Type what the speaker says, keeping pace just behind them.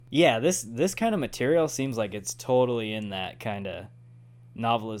Yeah, this kind of material seems like it's totally in that kind of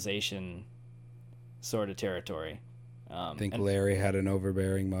novelization sort of territory. Think And Larry had an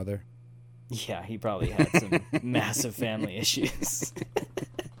overbearing mother? yeah, he probably had some massive family issues.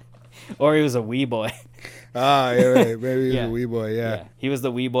 Or he was a wee boy. Ah, yeah, right. Maybe he was Yeah. a wee boy, yeah. Yeah, he was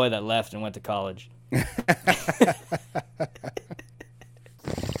the wee boy that left and went to college.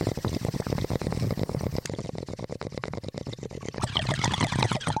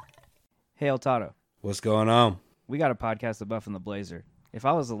 Hey, Eltato, What's going on? we got a podcast, The Buff and the Blazer. If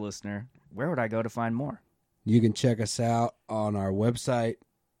I was a listener, where would I go to find more? You can check us out on our website,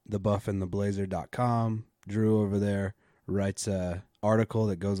 thebuffandtheblazer.com. Drew over there writes a article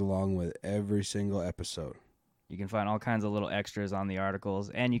that goes along with every single episode. You can find all kinds of little extras on the articles,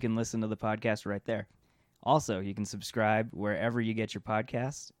 and you can listen to the podcast right there. Also, you can subscribe wherever you get your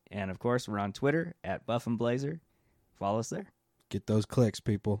podcasts. And, of course, we're on Twitter at Buff and Blazer. Follow us there. Get those clicks,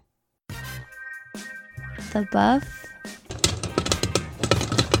 people. The Buff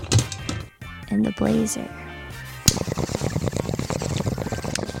and the Blazer.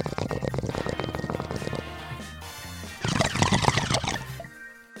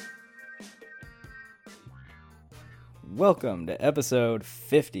 Welcome to episode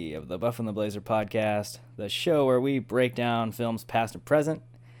 50 of the Buff and the Blazer podcast, the show where we break down films past and present.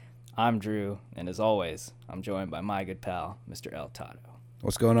 I'm Drew, and as always, I'm joined by my good pal, Mr. El Tato.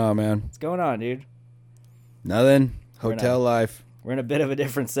 What's going on, man? What's going on, dude? Nothing. We're Hotel life. We're in a bit of a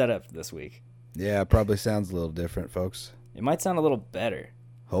different setup this week. Yeah, it probably sounds a little different, folks. It might sound a little better,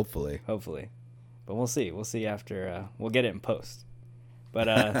 Hopefully. but we'll see. We'll see after, we'll get it in post.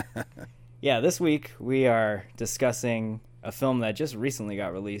 But, yeah, this week we are discussing a film that just recently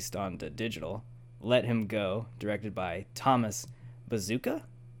got released onto digital, Let Him Go, directed by Thomas Bazooka.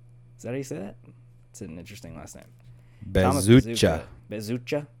 Is that how you say that? It's an interesting last name. Thomas Bezucha.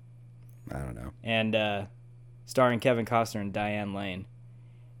 Bezucha. I don't know. And starring Kevin Costner and Diane Lane.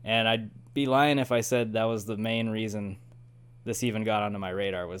 And I'd be lying if I said that was the main reason this even got onto my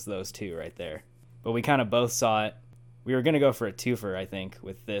radar, was those two right there. But we kind of both saw it. We were going to go for a twofer, I think,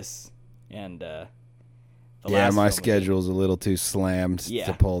 with this and the Yeah, last my film we did. schedule's a little too slammed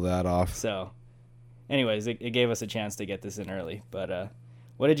to pull that off. So, anyways, it gave us a chance to get this in early. But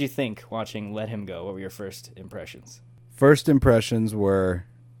what did you think watching Let Him Go? What were your first impressions? First impressions were,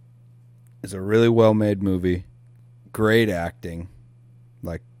 it's a really well-made movie. Great acting.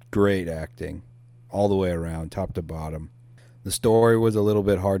 Like, great acting. All the way around, top to bottom. The story was a little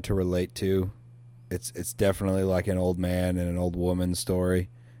bit hard to relate to. It's definitely like an old man and an old woman story.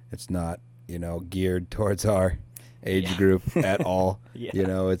 It's not, geared towards our age group at all. Yeah.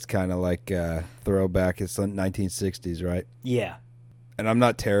 It's kind of like throwback. It's the 1960s, right? Yeah. And I'm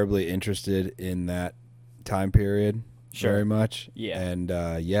not terribly interested in that time period very much. Yeah. And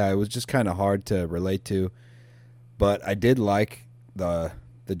it was just kind of hard to relate to. But I did like the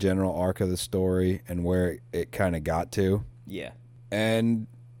general arc of the story and where it kind of got to. Yeah. And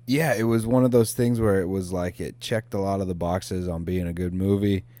yeah, it was one of those things where it was like it checked a lot of the boxes on being a good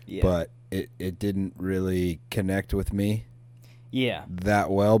movie, but it didn't really connect with me that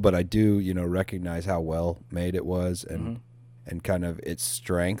well. But I do, recognize how well made it was and kind of its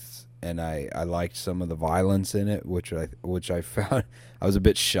strengths. And I liked some of the violence in it, which I found I was a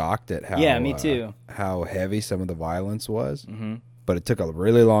bit shocked at how me too. How heavy some of the violence was. Mm-hmm. But it took a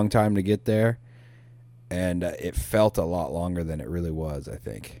really long time to get there. And it felt a lot longer than it really was, I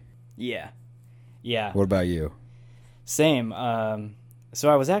think. Yeah. Yeah. What about you? Same. So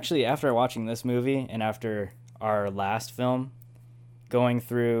I was actually, after watching this movie and after our last film, going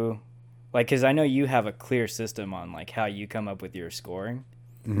through, like, because I know you have a clear system on, like, how you come up with your scoring.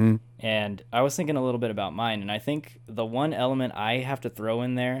 Mm-hmm. And I was thinking a little bit about mine. And I think the one element I have to throw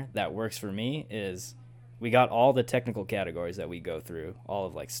in there that works for me is we got all the technical categories that we go through, all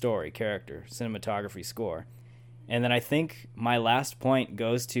of, like, story, character, cinematography, score. And then I think my last point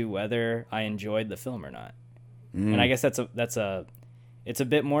goes to whether I enjoyed the film or not. And I guess it's a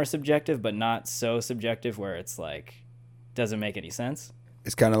bit more subjective, but not so subjective where it's like doesn't make any sense.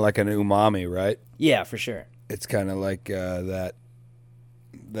 It's kind of like an umami, right? Yeah, for sure. It's kind of like that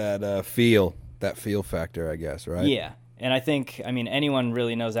feel factor, I guess, right? Yeah. And I think, anyone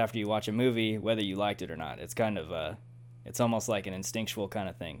really knows after you watch a movie whether you liked it or not. It's kind of it's almost like an instinctual kind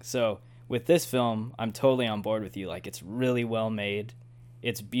of thing. So with this film, I'm totally on board with you. Like, it's really well made.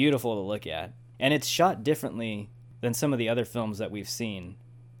 It's beautiful to look at. And it's shot differently than some of the other films that we've seen.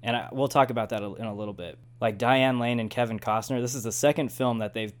 And we'll talk about that in a little bit. Like Diane Lane and Kevin Costner, this is the second film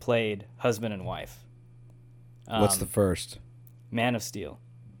that they've played husband and wife. What's the first? Man of Steel.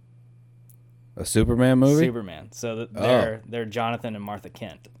 A Superman movie? Superman. So they're Jonathan and Martha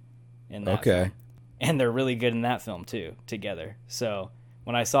Kent. in that film. And they're really good in that film too, together. So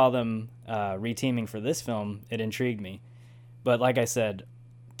when I saw them reteaming for this film, it intrigued me. But like I said,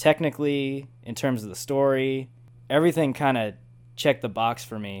 technically, in terms of the story, everything kind of checked the box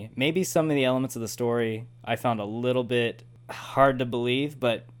for me. Maybe some of the elements of the story I found a little bit hard to believe,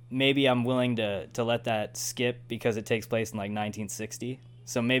 but maybe I'm willing to let that skip because it takes place in like 1960.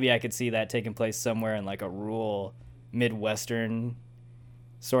 So maybe I could see that taking place somewhere in like a rural Midwestern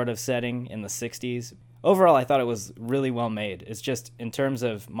sort of setting in the 60s. Overall, I thought it was really well made. It's just in terms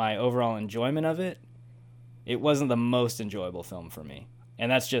of my overall enjoyment of it, it wasn't the most enjoyable film for me.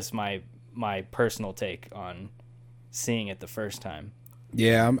 And that's just my personal take on seeing it the first time.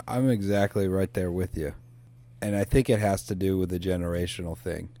 Yeah, I'm exactly right there with you. And I think it has to do with the generational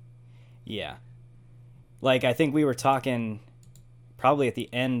thing. Yeah. Like, I think we were talking probably at the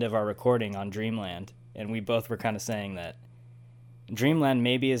end of our recording on Dreamland, and we both were kind of saying that Dreamland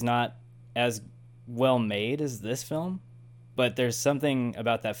maybe is not as well made as this film, but there's something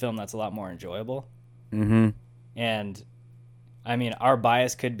about that film that's a lot more enjoyable. Mm-hmm. And, I mean, our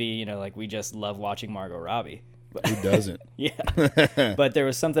bias could be, you know, like we just love watching Margot Robbie. Who doesn't? Yeah. But there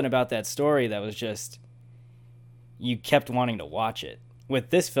was something about that story that was just, you kept wanting to watch it.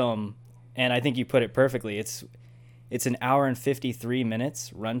 With this film, and I think you put it perfectly, it's an hour and 53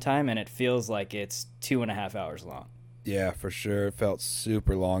 minutes runtime, and it feels like it's 2.5 hours long. Yeah, for sure. It felt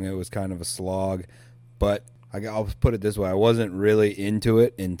super long. It was kind of a slog. But I'll put it this way. I wasn't really into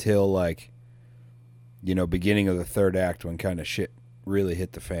it until, like, you know, beginning of the third act when kind of shit really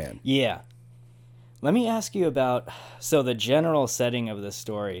hit the fan. Yeah. Let me ask you about, so the general setting of this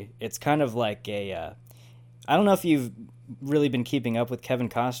story, it's kind of like I don't know if you've really been keeping up with Kevin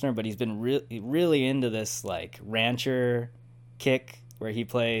Costner, but he's been really into this, like, rancher kick where he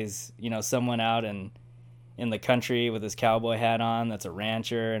plays, you know, someone out in the country with his cowboy hat on that's a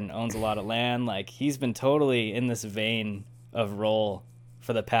rancher and owns a lot of land. Like, he's been totally in this vein of role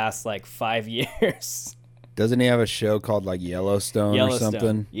for the past, like, 5 years. Doesn't he have a show called, like, Yellowstone or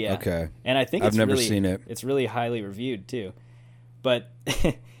something? Yeah. Okay. And I think I've never seen it. It's really highly reviewed, too. But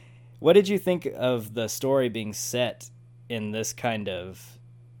what did you think of the story being set in this kind of,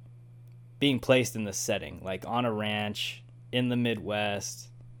 being placed in this setting, like on a ranch in the Midwest,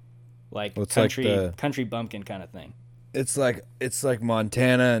 like country bumpkin kind of thing? It's like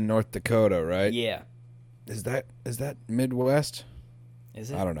Montana and North Dakota, right? Yeah. Is that Midwest?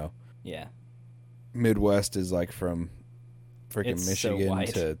 Is it? I don't know. Yeah. Midwest is like from freaking Michigan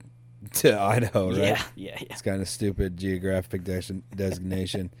so to Idaho, right? Yeah. It's kind of stupid geographic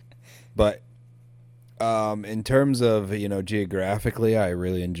designation. But in terms of, you know, geographically, I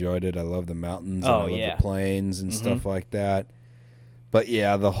really enjoyed it. I love the mountains and I love the plains and stuff like that. But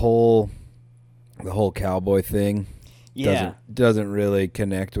yeah, the whole cowboy thing doesn't really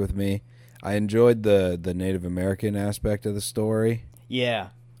connect with me. I enjoyed the Native American aspect of the story. Yeah.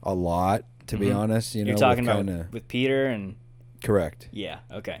 A lot, to be honest. You know, you're talking about with Peter and... Correct. Yeah,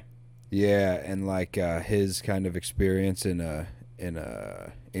 okay. Yeah, and like his kind of experience in a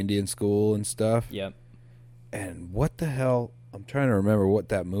Indian school and stuff. Yep. And what the hell? I'm trying to remember what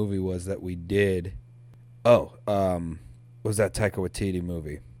that movie was that we did. Oh, was that Taika Waititi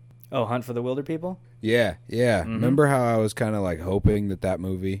movie? Oh, Hunt for the Wilderpeople? Yeah. Mm-hmm. Remember how I was kind of like hoping that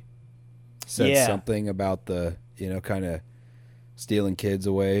movie said something about the, you know, kind of stealing kids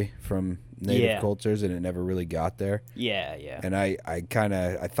away from native cultures, and it never really got there. Yeah. And I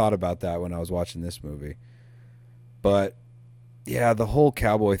thought about that when I was watching this movie. But yeah, the whole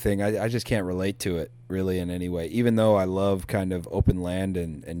cowboy thing, I just can't relate to it really in any way. Even though I love kind of open land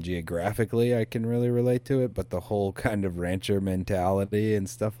and geographically I can really relate to it, but the whole kind of rancher mentality and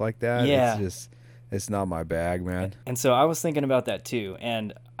stuff like that, it's not my bag, man. And so I was thinking about that too,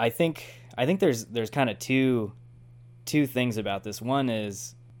 and I think there's kind of two things about this. One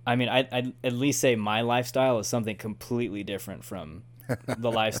is, I mean, I'd at least say my lifestyle is something completely different from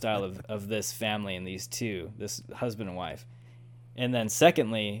the lifestyle of this family and these two, this husband and wife. And then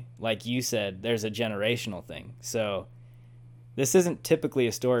secondly, like you said, there's a generational thing. So this isn't typically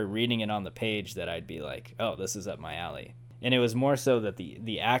a story reading it on the page that I'd be like, oh, this is up my alley. And it was more so that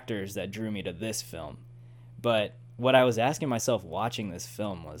the actors that drew me to this film. But what I was asking myself watching this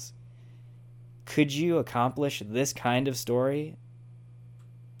film was, could you accomplish this kind of story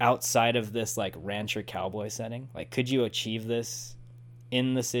outside of this like rancher cowboy setting? Like, could you achieve this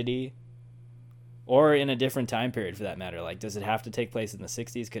in the city or in a different time period for that matter? Like, does it have to take place in the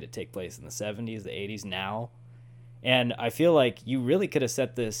 60s? Could it take place in the 70s, the 80s, now? And I feel like you really could have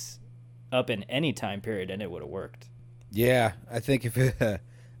set this up in any time period and it would have worked. Yeah, I think if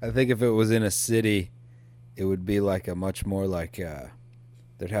it was in a city, it would be like a much more like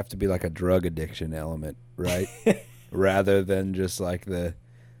there'd have to be like a drug addiction element, right? Rather than just like the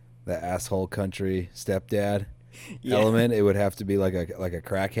asshole country stepdad element. It would have to be like a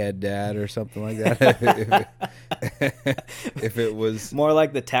crackhead dad or something like that. if it was more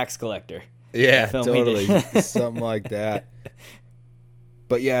like the tax collector. Yeah, totally. Something like that.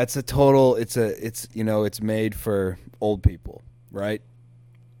 But yeah, it's made for old people, right?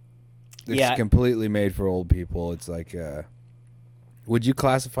 It's completely made for old people. It's like would you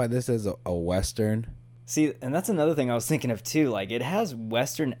classify this as a Western? See, and that's another thing I was thinking of too. Like, it has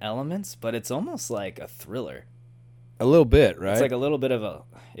Western elements, but it's almost like a thriller. A little bit, right? It's like a little bit of a,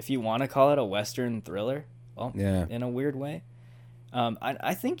 if you want to call it a Western thriller, in a weird way.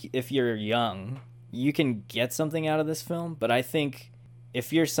 I think if you're young, you can get something out of this film, but I think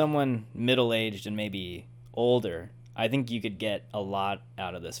if you're someone middle-aged and maybe older, I think you could get a lot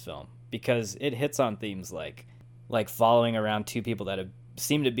out of this film because it hits on themes like following around two people that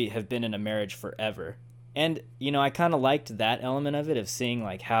have been in a marriage forever. And, I kind of liked that element of it, of seeing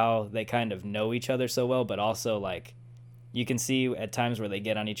like how they kind of know each other so well, but also like you can see at times where they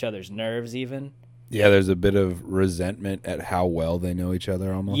get on each other's nerves even. Yeah, there's a bit of resentment at how well they know each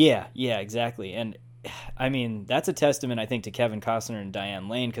other almost. Yeah, exactly. And I mean, that's a testament, I think, to Kevin Costner and Diane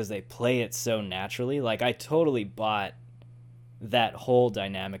Lane because they play it so naturally. Like, I totally bought that whole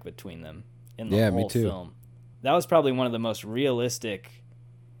dynamic between them in the whole film. That was probably one of the most realistic,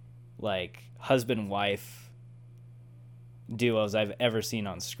 like, husband-wife duos I've ever seen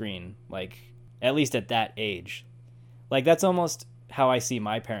on screen. Like, at least at that age. Like, that's almost how I see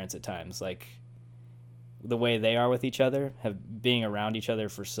my parents at times. Like, the way they are with each other, being around each other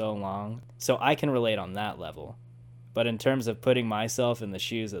for so long. So I can relate on that level. But in terms of putting myself in the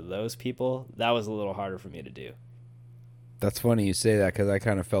shoes of those people, that was a little harder for me to do. That's funny you say that because I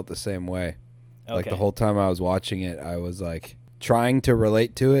kind of felt the same way. Okay. Like the whole time I was watching it, I was like trying to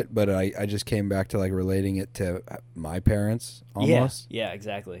relate to it, but I just came back to like relating it to my parents almost. Yeah,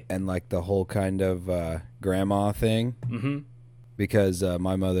 exactly. And like the whole kind of grandma thing. Mm-hmm. Because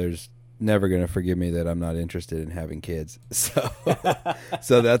my mother's never going to forgive me that I'm not interested in having kids.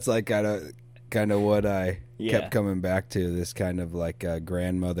 So that's like kind of what I kept coming back to, this kind of like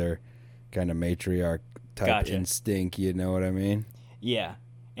grandmother kind of matriarch type instinct, you know what I mean? Yeah.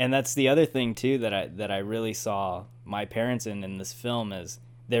 And that's the other thing too that I really saw my parents in this film is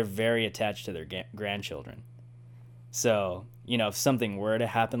they're very attached to their grandchildren. So, if something were to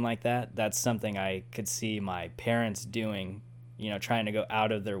happen like that, that's something I could see my parents doing, trying to go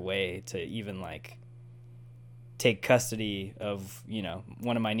out of their way to even like take custody of,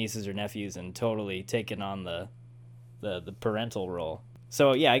 one of my nieces or nephews and totally taking on the parental role.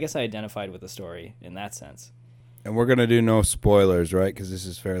 So yeah, I guess I identified with the story in that sense. And we're gonna do no spoilers, right? Because this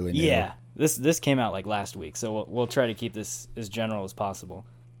is fairly new. Yeah, this came out like last week, so we'll try to keep this as general as possible.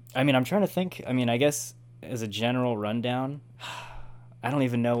 I mean, I'm trying to think. I mean, I guess as a general rundown, I don't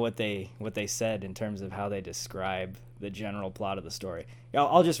even know what they said in terms of how they describe the general plot of the story.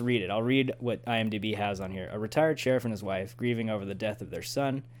 I'll just read it. I'll read what IMDb has on here. A retired sheriff and his wife, grieving over the death of their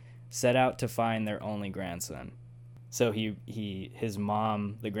son, set out to find their only grandson. So his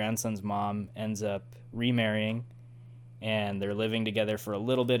mom, the grandson's mom, ends up remarrying, and they're living together for a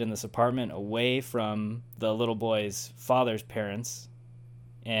little bit in this apartment away from the little boy's father's parents.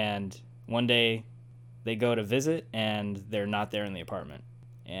 And one day they go to visit, and they're not there in the apartment.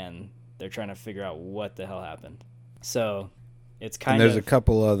 And they're trying to figure out what the hell happened. So it's kind of... And there's a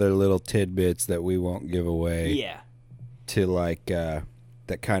couple other little tidbits that we won't give away. Yeah. To like, that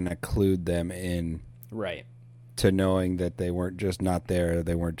kind of clued them in. Right. To knowing that they weren't just not there,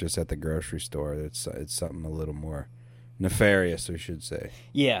 they weren't just at the grocery store. It's something a little more nefarious, we should say.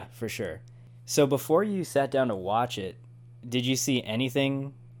 Yeah, for sure. So before you sat down to watch it, did you see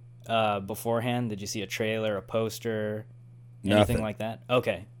anything beforehand? Did you see a trailer, a poster, anything like that?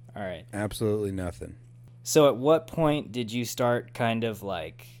 Okay, all right. Absolutely nothing. So at what point did you start kind of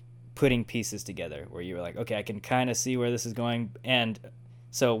like putting pieces together where you were like, okay, I can kind of see where this is going? And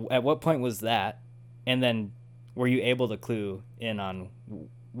so at what point was that? And then were you able to clue in on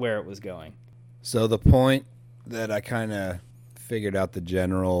where it was going? So the point that I kind of figured out the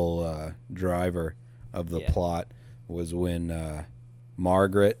general driver of the plot was when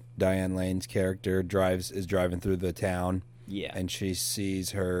Margaret, Diane Lane's character, is driving through the town. Yeah. And she sees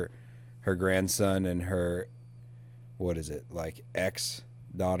her grandson and her, what is it, like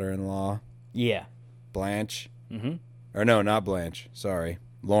ex-daughter-in-law? Yeah. Blanche? Mm-hmm. Or no, not Blanche. Sorry.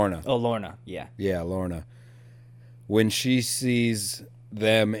 Lorna. Oh, Lorna. Yeah. Yeah, Lorna. When she sees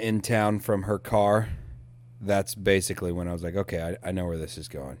them in town from her car, that's basically when I was like, okay, I know where this is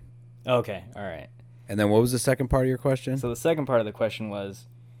going. Okay, all right. And then what was the second part of your question? So the second part of the question was,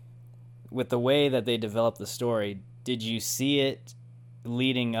 with the way that they developed the story, did you see it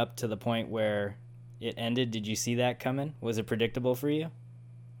leading up to the point where it ended? Did you see that coming? Was it predictable for you?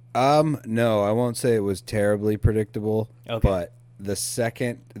 No, I won't say it was terribly predictable. Okay. But the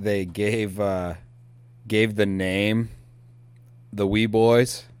second they gave the name, the Wee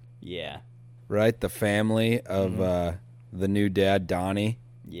Boys. Yeah. Right? The family of the new dad, Donnie.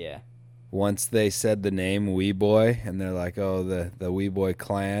 Yeah. Once they said the name Wee Boy, and they're like, oh, the Wee Boy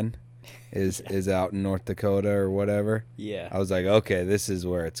clan is out in North Dakota or whatever. Yeah. I was like, okay, this is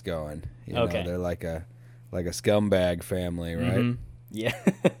where it's going. You know, they're like a scumbag family, right? Mm-hmm. Yeah.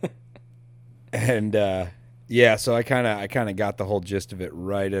 And so I kind of got the whole gist of it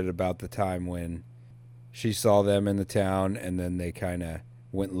right at about the time when she saw them in the town, and then they kind of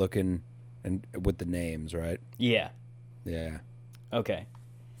went looking and with the names, right? Yeah. Yeah. Okay.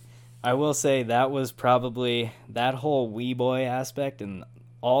 I will say that was probably that whole wee boy aspect and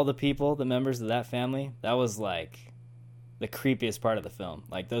all the people, the members of that family, that was like the creepiest part of the film.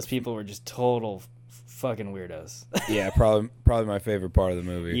 Like those people were just total fucking weirdos. Yeah, probably my favorite part of the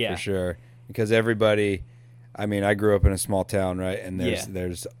movie for sure. Because everybody, I mean, I grew up in a small town, right? And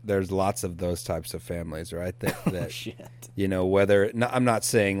there's lots of those types of families, right? That shit. You know, whether I'm not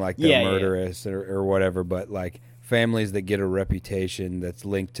saying like they're murderous or whatever, but like families that get a reputation that's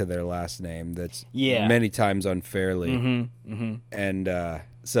linked to their last name that's many times unfairly. Mm-hmm. Mm-hmm. And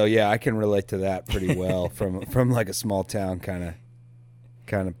so I can relate to that pretty well from like a small town kind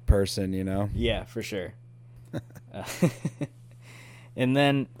of person, you know? Yeah, for sure. And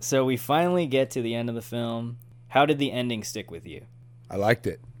then, so we finally get to the end of the film. How did the ending stick with you? I liked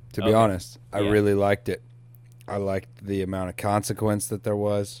it, to be honest. I really liked it. I liked the amount of consequence that there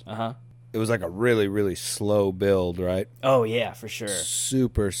was. Uh-huh. It was like a really, really slow build, right? Oh, yeah, for sure.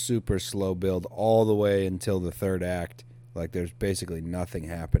 Super, super slow build all the way until the third act. Like, there's basically nothing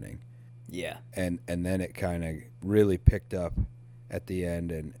happening. Yeah. And then it kind of really picked up at the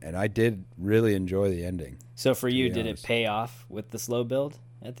end, and I did really enjoy the ending. So for you, did it pay off with the slow build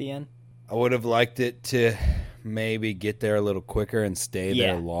at the end? I would have liked it to maybe get there a little quicker and stay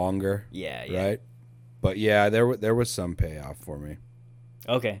there longer. Yeah. Right? But yeah, there was some payoff for me.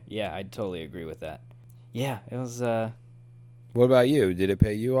 Okay, yeah, I totally agree with that. Yeah, it was... What about you? Did it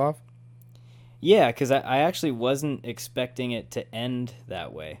pay you off? Yeah, because I actually wasn't expecting it to end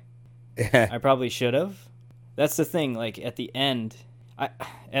that way. I probably should have. That's the thing, like, at the end,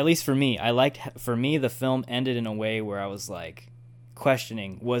 at least for me, the film ended in a way where I was, like,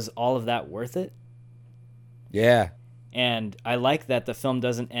 questioning, was all of that worth it? Yeah. And I like that the film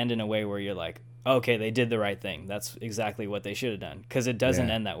doesn't end in a way where you're like, okay, they did the right thing. That's exactly what they should have done. Because it doesn't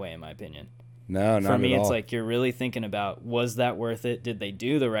end that way, in my opinion. No, not For me, at all. it's like you're really thinking about, was that worth it? Did they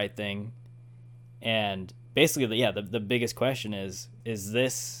do the right thing? And basically, the biggest question is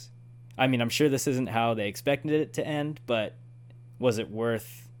this... I mean, I'm sure this isn't how they expected it to end, but was it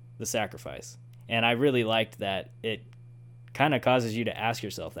worth the sacrifice? And I really liked that it kind of causes you to ask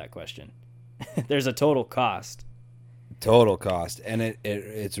yourself that question. There's a total cost. Total cost. And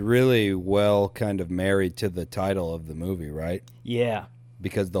it's really well kind of married to the title of the movie, right? Yeah.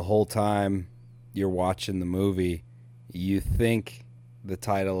 Because the whole time you're watching the movie, you think the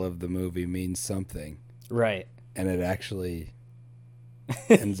title of the movie means something. Right. And it actually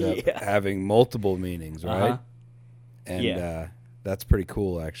ends up having multiple meanings, right? And that's pretty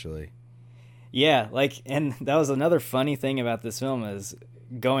cool, actually. Yeah, like, and that was another funny thing about this film is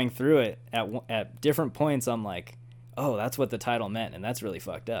going through it at different points. I'm like, oh, that's what the title meant, and that's really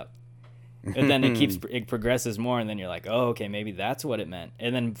fucked up. And then it progresses more, and then you're like, oh, okay, maybe that's what it meant.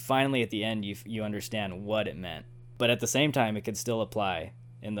 And then finally at the end, you understand what it meant. But at the same time, it could still apply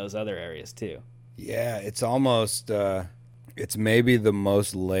in those other areas too. Yeah, it's almost it's maybe the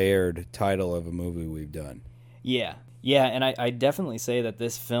most layered title of a movie we've done. Yeah, and I definitely say that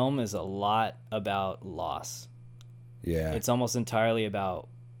this film is a lot about loss. Yeah. It's almost entirely about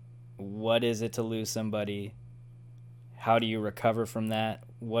what is it to lose somebody? How do you recover from that?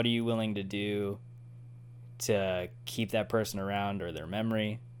 What are you willing to do to keep that person around or their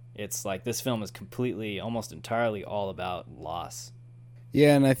memory? It's like this film is completely, almost entirely all about loss.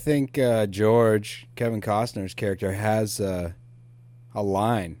 Yeah, and I think George, Kevin Costner's character, has a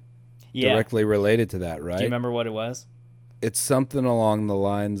line directly related to that, right? Do you remember what it was? It's something along the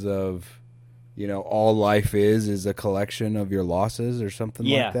lines of, you know, all life is a collection of your losses or something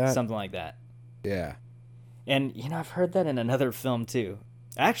like that. Yeah, something like that. Yeah. And, you know, I've heard that in another film, too.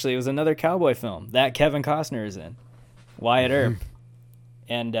 Actually, it was another cowboy film that Kevin Costner is in, Wyatt Earp.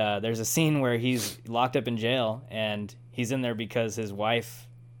 And there's a scene where he's locked up in jail, and he's in there because his wife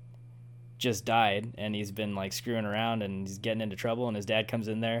just died, and he's been, like, screwing around, and he's getting into trouble, and his dad comes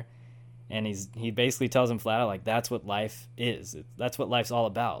in there, And he basically tells him flat out, like, that's what life is. That's what life's all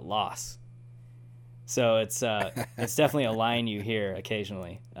about, loss. So it's definitely a line you hear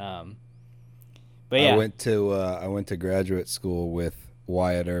occasionally. But yeah, I went to graduate school with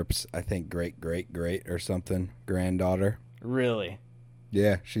Wyatt Earp's, I think, great or something granddaughter. Really?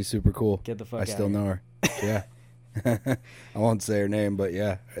 Yeah, she's super cool. Get the fuck I out still of know her. Yeah. I won't say her name, but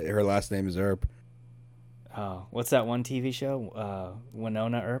yeah, her last name is Earp. Oh, what's that one TV show?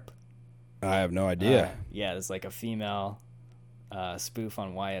 Winona Earp? I have no idea. Yeah, it's like a female spoof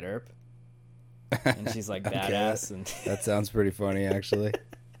on Wyatt Earp. And she's like badass. And that sounds pretty funny, actually.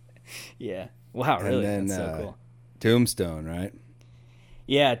 Yeah. Wow, really? And then, that's so cool. Tombstone, right?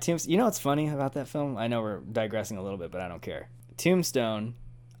 Yeah, you know what's funny about that film? I know we're digressing a little bit, but I don't care. Tombstone,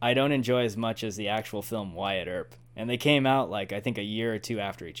 I don't enjoy as much as the actual film Wyatt Earp. And they came out, like, I think a year or two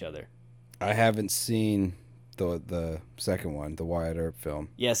after each other. I haven't seen the second one, the Wyatt Earp film.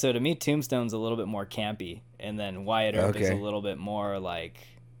 Yeah, so to me, Tombstone's a little bit more campy. And then Wyatt Earp is a little bit more, like...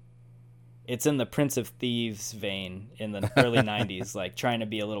 It's in the Prince of Thieves vein in the early 90s, like trying to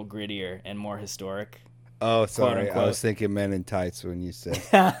be a little grittier and more historic. Oh, sorry. I was thinking Men in Tights when you said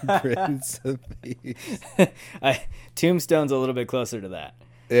Prince of Thieves. Tombstone's a little bit closer to that.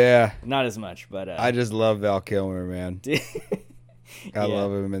 Yeah. Not as much, but... I just love Val Kilmer, man. I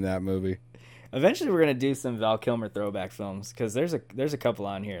love him in that movie. Eventually, we're going to do some Val Kilmer throwback films, because there's a couple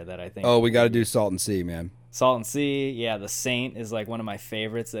on here that I think... Oh, we got to do Salt and Sea, man. Salt and Sea, yeah. The Saint is like one of my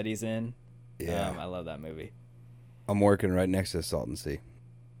favorites that he's in. Yeah. I love that movie. I'm working right next to Salt and Sea.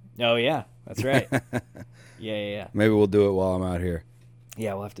 Oh, yeah. That's right. Yeah. Maybe we'll do it while I'm out here.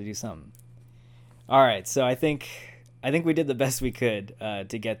 Yeah, we'll have to do something. All right, so I think we did the best we could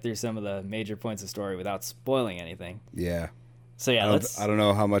to get through some of the major points of story without spoiling anything. Yeah. So, yeah, I don't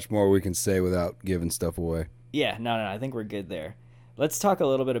know how much more we can say without giving stuff away. Yeah, no, I think we're good there. Let's talk a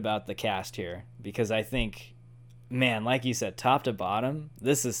little bit about the cast here, because I think, man, like you said, top to bottom,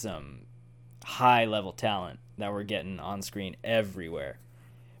 this is some high-level talent that we're getting on screen everywhere.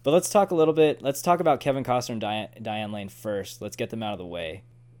 But let's talk about Kevin Costner and Diane Lane first. Let's get them out of the way.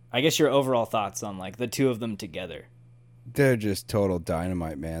 I guess your overall thoughts on, like, the two of them together. They're just total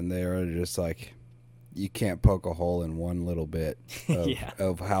dynamite, man. They are just like, you can't poke a hole in one little bit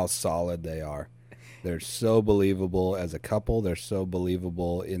of how solid they are. They're so believable as a couple. They're so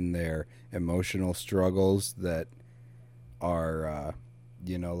believable in their emotional struggles that are,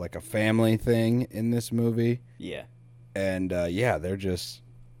 like a family thing in this movie. Yeah. And, they're just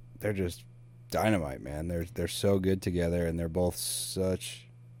dynamite, man. They're so good together, and they're both such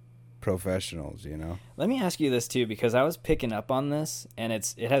professionals, Let me ask you this, too, because I was picking up on this, and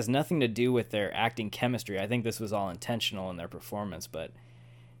it has nothing to do with their acting chemistry. I think this was all intentional in their performance, but...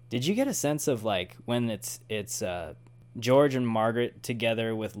 Did you get a sense of, like, when it's George and Margaret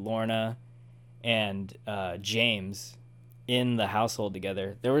together with Lorna and James in the household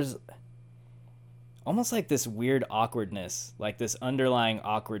together, there was almost like this weird awkwardness, like this underlying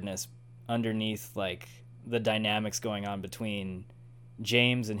awkwardness underneath, like, the dynamics going on between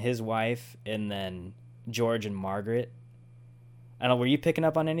James and his wife and then George and Margaret? I don't know, were you picking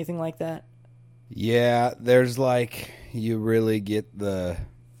up on anything like that? Yeah, there's, like, you really get the...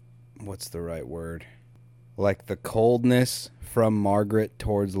 What's the right word? Like the coldness from Margaret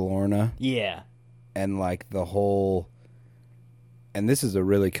towards Lorna. Yeah. And like the whole, and this is a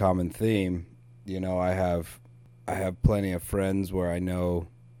really common theme. I have plenty of friends where I know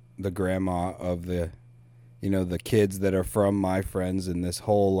the grandma of the kids that are from my friends, and this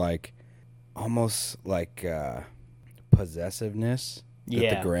whole like almost like possessiveness that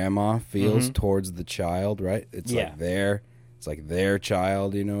the grandma feels towards the child, right? It's like it's like their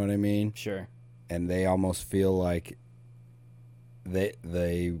child, you know what I mean? Sure. And they almost feel like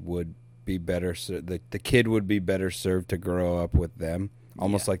they would be better. The kid would be better served to grow up with them.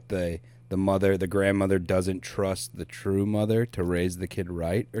 Almost like the grandmother doesn't trust the true mother to raise the kid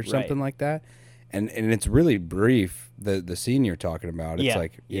right or something like that. And it's really brief. The scene you're talking about. It's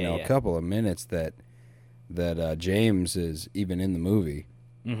like a couple of minutes that James is even in the movie.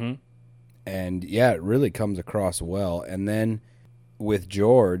 Mm-hmm. And it really comes across well. And then with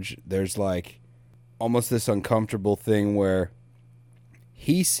George, there's like almost this uncomfortable thing where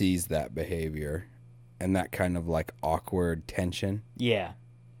he sees that behavior and that kind of like awkward tension. Yeah.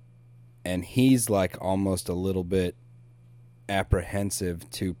 And he's like almost a little bit apprehensive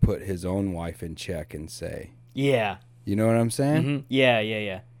to put his own wife in check and say. Yeah. You know what I'm saying? Mm-hmm.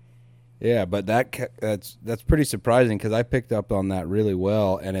 Yeah. Yeah, but that's pretty surprising because I picked up on that really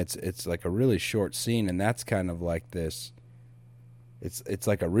well, and it's like a really short scene, and that's kind of like this. It's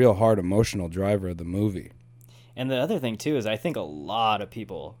like a real hard emotional driver of the movie. And the other thing too is I think a lot of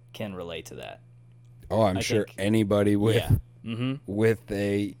people can relate to that. Oh, I'm sure anybody with with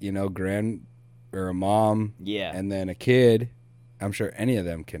a, grand or a mom and then a kid, I'm sure any of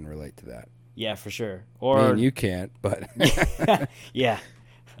them can relate to that. Yeah, for sure. Or you can't, but yeah.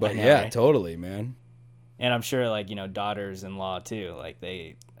 But know, right? Totally, man. And I'm sure daughters-in-law too,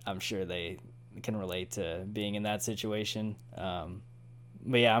 I'm sure they can relate to being in that situation.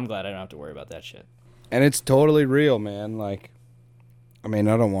 But yeah, I'm glad I don't have to worry about that shit. And it's totally real, man. I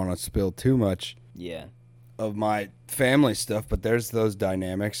don't want to spill too much of my family stuff, but there's those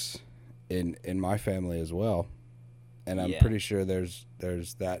dynamics in my family as well. And I'm pretty sure there's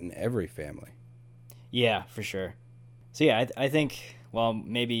that in every family. Yeah, for sure. So yeah, I think, well,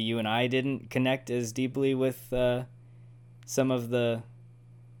 maybe you and I didn't connect as deeply with some of the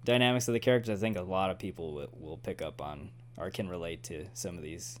dynamics of the characters. I think a lot of people will pick up on or can relate to some of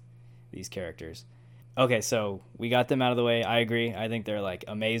these characters. Okay, so we got them out of the way. I agree. I think they're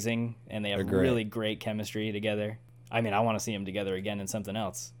amazing, and they have really great chemistry together. I mean, I want to see them together again in something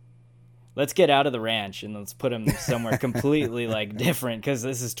else. Let's get out of the ranch and let's put them somewhere completely different, because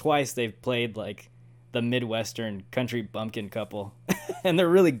this is twice they've played the Midwestern country bumpkin couple, and they're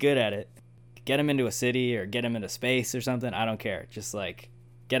really good at it. Get them into a city or get them into space or something. I don't care. Just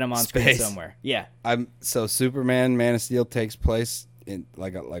get them on screen somewhere. Yeah. So Superman, Man of Steel takes place in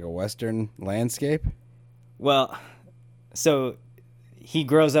a Western landscape. Well, so he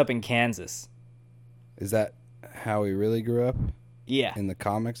grows up in Kansas. Is that how he really grew up? Yeah. In the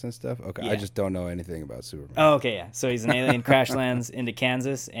comics and stuff? Okay, yeah. I just don't know anything about Superman. Oh, okay, yeah. So he's an alien crash lands into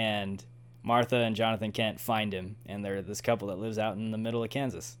Kansas, and Martha and Jonathan Kent find him, and they're this couple that lives out in the middle of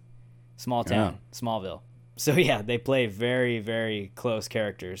Kansas. Small town, Smallville. So yeah, they play very, very close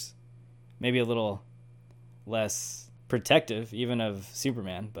characters. Maybe a little less protective, even of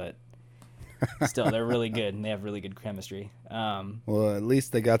Superman, but still, they're really good, and they have really good chemistry. Well, at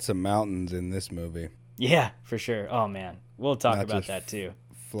least they got some mountains in this movie. Yeah, for sure. Oh, man. We'll talk about that, too.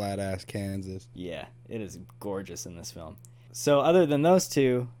 Flat-ass Kansas. Yeah, it is gorgeous in this film. So, other than those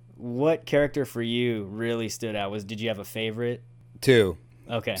two, what character for you really stood out? Did you have a favorite? Two.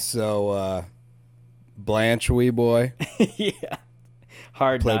 Okay. So, Blanche Weeboy. Yeah.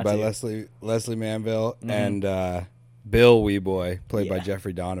 Hard played not by to. Leslie Manville, and Bill Weeboy, played by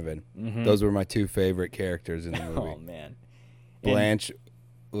Jeffrey Donovan. Mm-hmm. Those were my two favorite characters in the movie. Oh, man. Blanche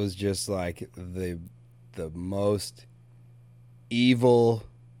was just the most evil,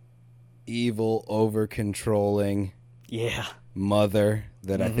 over-controlling mother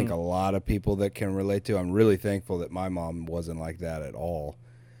that I think a lot of people that can relate to. I'm really thankful that my mom wasn't like that at all.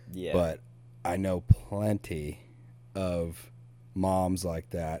 Yeah. But I know plenty of moms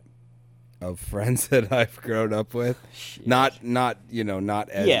like that, of friends that I've grown up with. Shit. Not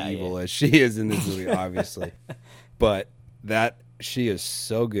as evil as she is in this movie, obviously. But that she is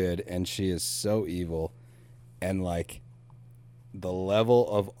so good and she is so evil, and the level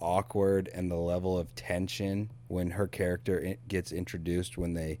of awkward and the level of tension when her character gets introduced,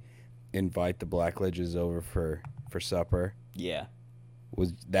 when they invite the Blackledges over for supper. Yeah.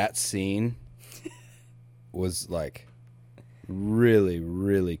 Was that scene was really,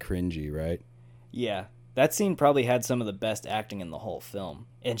 really cringy, right? Yeah. That scene probably had some of the best acting in the whole film.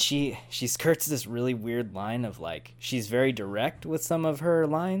 And she skirts this really weird line of she's very direct with some of her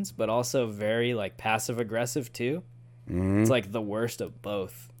lines, but also very passive aggressive too. Mm-hmm. It's the worst of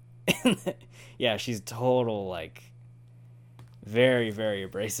both. Yeah, she's total very, very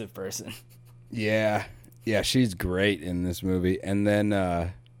abrasive person. Yeah. Yeah, she's great in this movie. And then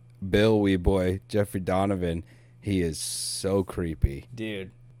Bill Weeboy, Jeffrey Donovan, he is so creepy.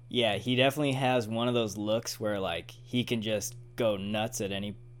 Dude. Yeah, he definitely has one of those looks where he can just go nuts at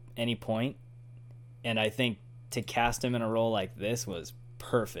any point. And I think to cast him in a role like this was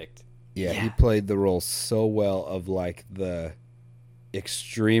perfect. Yeah, he played the role so well of the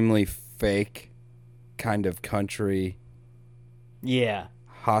extremely fake kind of country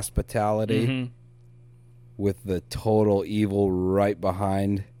hospitality with the total evil right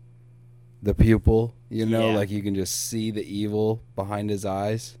behind the pupil, you can just see the evil behind his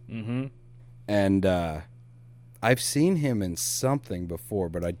eyes. Mm-hmm. And I've seen him in something before,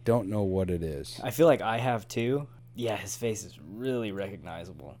 but I don't know what it is. I feel like I have too. Yeah, his face is really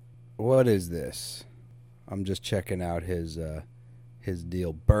recognizable. What is this? I'm just checking out his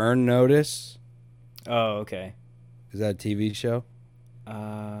deal. Burn Notice. Oh, okay. Is that a TV show?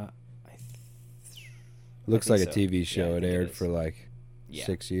 Looks like a TV show. Yeah, it aired for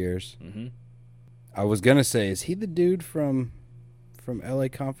 6 years. Mm-hmm. I was gonna say, is he the dude from L.A.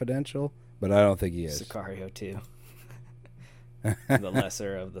 Confidential? But I don't think he is. Sicario 2. The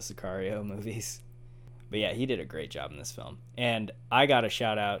lesser of the Sicario movies. But yeah, he did a great job in this film. And I got a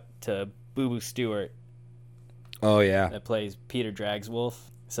shout out to Boo Boo Stewart. Oh, yeah. That plays Peter Dragswolf,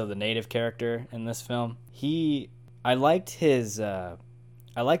 so the native character in this film. I liked the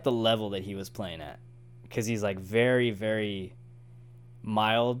level that he was playing at, because he's like very, very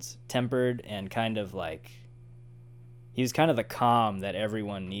mild-tempered and kind of like, he was kind of the calm that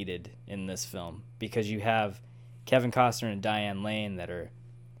everyone needed in this film, because you have Kevin Costner and Diane Lane that are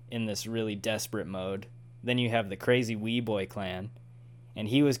in this really desperate mode. Then you have the crazy Wee Boy clan, and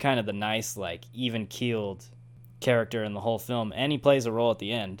he was kind of the nice, like, even-keeled character in the whole film, and he plays a role at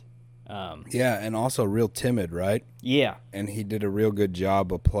the end. Yeah, and also real timid, right? Yeah. And he did a real good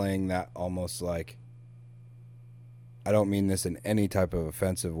job of playing that almost like, I don't mean this in any type of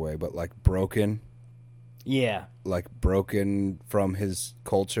offensive way, but like broken. Yeah. Like broken from his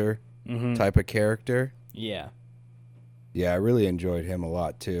culture type of character. Yeah. Yeah, I really enjoyed him a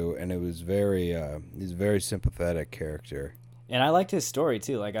lot too, and it was he's a very sympathetic character. And I liked his story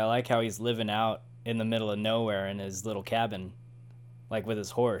too. Like, I like how he's living out in the middle of nowhere in his little cabin, like with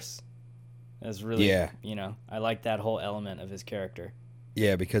his horse. It's really, I like that whole element of his character.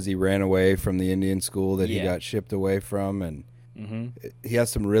 Yeah, because he ran away from the Indian school that he got shipped away from, and he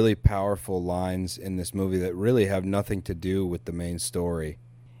has some really powerful lines in this movie that really have nothing to do with the main story.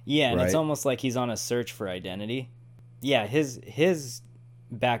 Yeah, and it's almost like he's on a search for identity. Yeah, his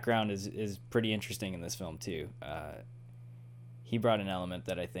background is pretty interesting in this film too. He brought an element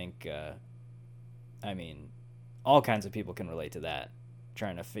that I think, all kinds of people can relate to that,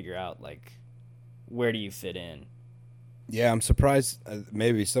 trying to figure out, like, where do you fit in? Yeah, I'm surprised,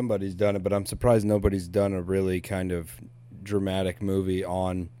 maybe somebody's done it, but I'm surprised nobody's done a really kind of dramatic movie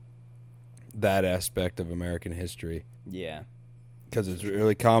on that aspect of American history. Yeah. Because it's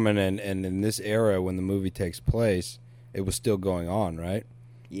really common, and in this era when the movie takes place, it was still going on, right?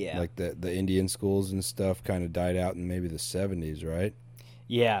 Yeah. Like the Indian schools and stuff kind of died out in maybe the 70s, right?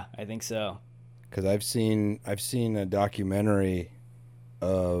 Yeah, I think so. Because I've seen a documentary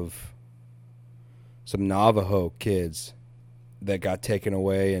of some Navajo kids that got taken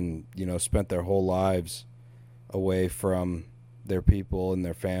away and, spent their whole lives away from their people and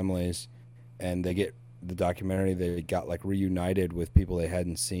their families, and they got like reunited with people they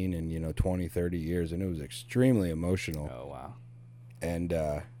hadn't seen in 20, 30 years, and it was extremely emotional. Oh, wow. And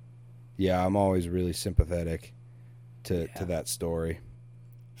I'm always really sympathetic to that story.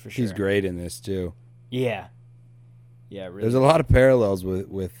 For sure. He's great in this too. Yeah. Yeah, really. There's a lot of parallels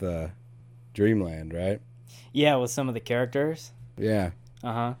with Dreamland, right? Yeah, with some of the characters. Yeah.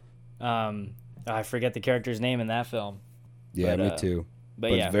 I forget the character's name in that film. Yeah, me too.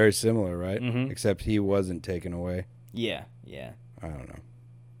 But yeah, it's very similar, right? Except he wasn't taken away. Yeah. I don't know.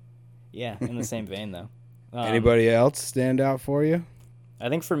 Yeah, in the same vein though. Anybody else stand out for you? I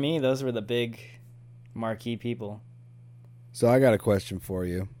think for me, those were the big marquee people. So I got a question for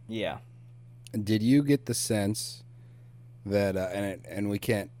you. Yeah. Did you get the sense that, and we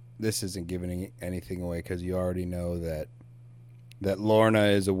can't, this isn't giving anything away because you already know that Lorna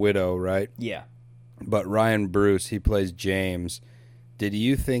is a widow, right? Yeah. But Ryan Bruce, he plays James. Did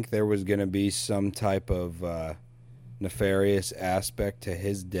you think there was going to be some type of nefarious aspect to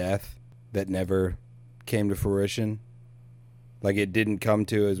his death that never came to fruition? Like it didn't come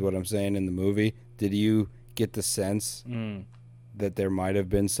to, is what I'm saying, in the movie. Did you get the sense that there might have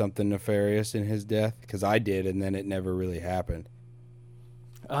been something nefarious in his death? Because I did, and then it never really happened.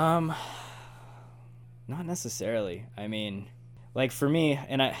 Not necessarily. I mean, like for me,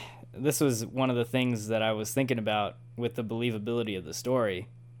 and this was one of the things that I was thinking about with the believability of the story,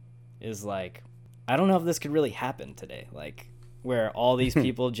 is like, I don't know if this could really happen today, like where all these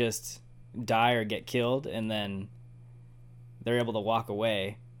people just die or get killed and then they're able to walk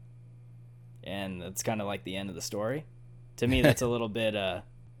away and it's kind of like the end of the story. To me, that's a little bit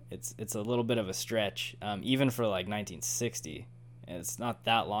it's a little bit of a stretch, even for like 1960, and it's not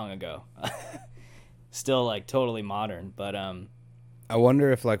that long ago. Still like totally modern, but I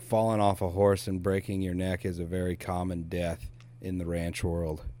wonder if like falling off a horse and breaking your neck is a very common death in the ranch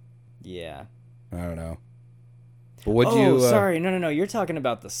world. Yeah. I don't know. But would you? Sorry, no. You're talking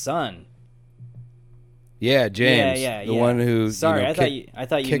about the son. Yeah, James. Yeah. The one who. Sorry, I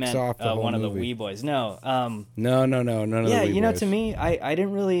thought you meant one of the movie. Wee Boys. No. No. None of the Wee Boys. To me, I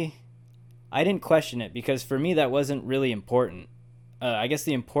didn't question it because for me that wasn't really important. I guess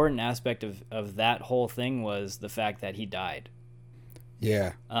the important aspect of that whole thing was the fact that he died.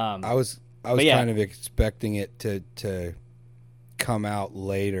 Yeah. I was kind of expecting it to come out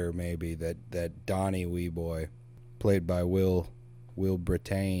later, maybe that Donnie Wee Boy, played by Will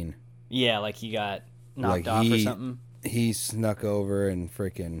Brittain. Yeah, like he got knocked off or something. He snuck over and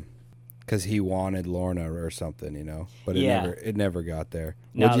freaking because he wanted Lorna or something, you know. But it never got there.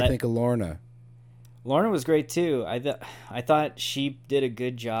 What did you think of Lorna? Lorna was great too. I thought she did a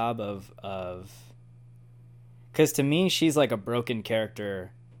good job of because to me she's like a broken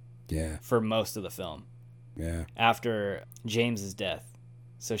character. Yeah. For most of the film. Yeah. After James's death.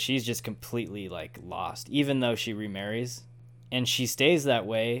 So she's just completely like lost, even though she remarries, and she stays that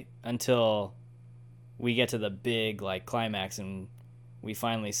way until we get to the big like climax and we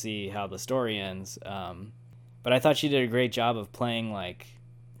finally see how the story ends. But I thought she did a great job of playing like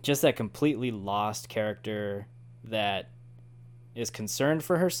just that completely lost character that is concerned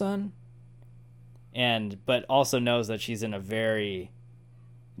for her son, but also knows that she's in a very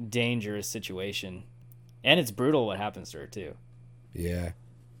dangerous situation, and it's brutal what happens to her too. Yeah.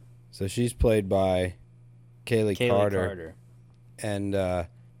 So she's played by Kaylee Carter. And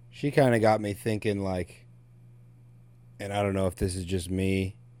she kind of got me thinking, like, and I don't know if this is just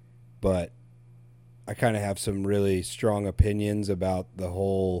me, but I kind of have some really strong opinions about the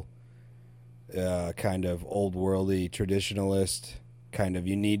whole kind of old worldly traditionalist kind of,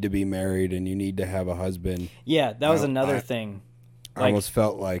 you need to be married and you need to have a husband. Yeah, that was another thing. I almost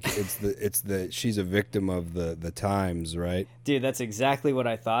felt like she's a victim of the times, right? Dude, that's exactly what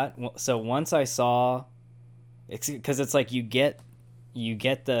I thought. So once I saw, because it's like you get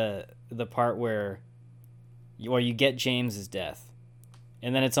the part where you get James's death,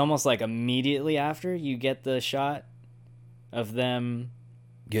 and then it's almost like immediately after you get the shot of them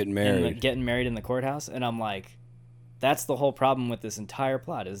getting married in the courthouse, and I'm like, that's the whole problem with this entire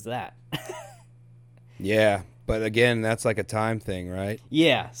plot is that. Yeah. But again, that's like a time thing, right?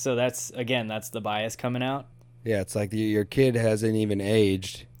 Yeah, so that's the bias coming out. Yeah, it's like your kid hasn't even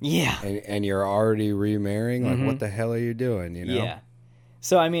aged. Yeah. And you're already remarrying? Like, what the hell are you doing, you know? Yeah.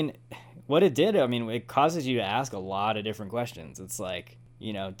 So, I mean, what it did, it causes you to ask a lot of different questions. It's like,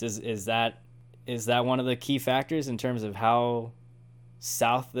 you know, is that one of the key factors in terms of how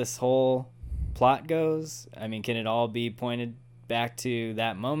south this whole plot goes? I mean, can it all be pointed back to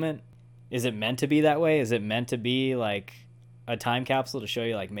that moment? Is it meant to be that way? Is it meant to be like a time capsule to show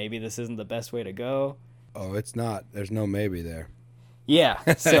you like maybe this isn't the best way to go? Oh, it's not. There's no maybe there. Yeah.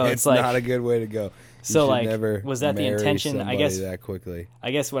 So it's like not a good way to go. You so like was that the intention? I guess that quickly.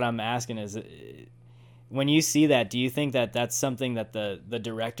 I guess what I'm asking is, when you see that, do you think that that's something that the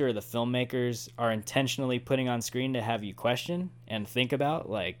director or the filmmakers are intentionally putting on screen to have you question and think about,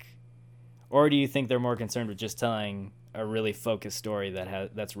 like, or do you think they're more concerned with just telling a really focused story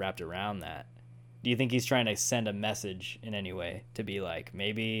that's wrapped around that? Do you think he's trying to send a message in any way to be like,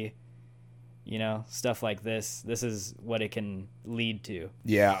 maybe, you know, stuff like this is what it can lead to?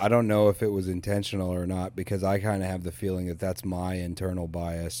 Yeah, I don't know if it was intentional or not, because I kind of have the feeling that that's my internal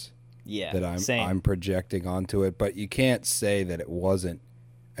bias. Yeah, that I'm projecting onto it, but you can't say that it wasn't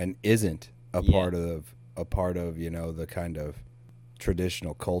and isn't a part of, you know, the kind of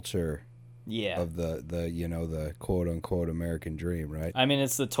traditional culture. Yeah. Of the you know, the quote unquote American dream, right? I mean,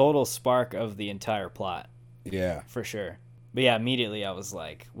 it's the total spark of the entire plot. Yeah. For sure. But yeah, immediately I was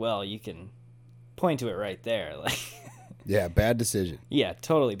like, well, you can point to it right there. Like, yeah, bad decision. Yeah,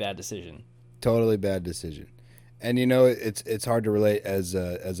 totally bad decision. Totally bad decision. And you know, it's hard to relate as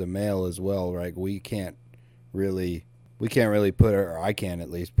a male as well, right? We can't really put, or I can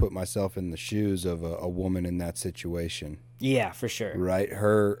at least put myself in the shoes of a woman in that situation. Yeah, for sure. Right?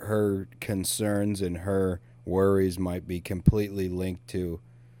 Her concerns and her worries might be completely linked to,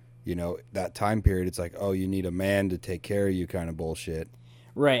 you know, that time period. It's like, oh, you need a man to take care of you kind of bullshit.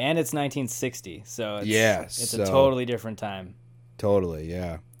 Right, and it's 1960, so it's a totally different time. Totally,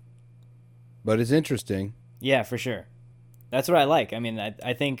 yeah. But it's interesting. Yeah, for sure. That's what I like. I mean,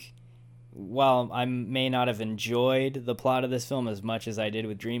 I think while I may not have enjoyed the plot of this film as much as I did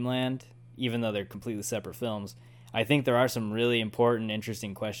with Dreamland, even though they're completely separate films, I think there are some really important,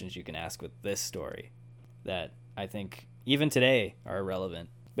 interesting questions you can ask with this story that I think even today are relevant.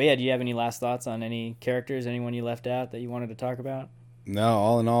 But yeah, do you have any last thoughts on any characters, anyone you left out that you wanted to talk about? No,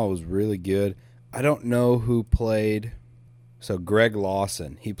 all in all, it was really good. I don't know who played... So Greg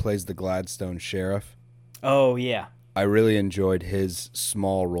Lawson, he plays the Gladstone sheriff. Oh, yeah. I really enjoyed his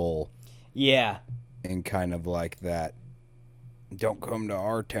small role. Yeah. And kind of like that, don't come to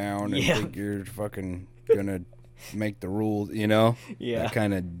our town and think you're fucking gonna make the rules, you know? Yeah. That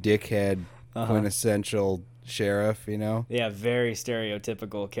kind of dickhead, quintessential sheriff, you know? Yeah, very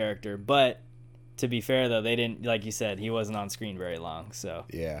stereotypical character. But to be fair, though, they didn't, like you said, he wasn't on screen very long, so.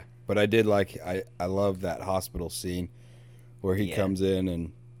 Yeah. But I did like, I love that hospital scene where he comes in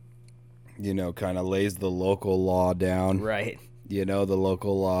and, you know, kind of lays the local law down. Right. You know, the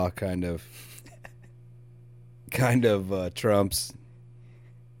local law kind of trumps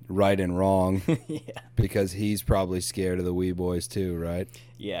right and wrong. Yeah. Because he's probably scared of the wee boys too, right?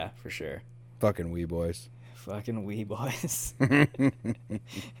 Yeah, for sure. Fucking wee boys. Fucking wee boys.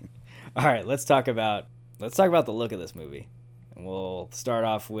 All right, let's talk about the look of this movie. And we'll start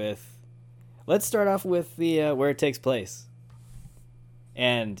off with the where it takes place.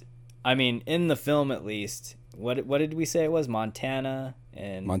 And I mean, in the film at least, what did we say it was? Montana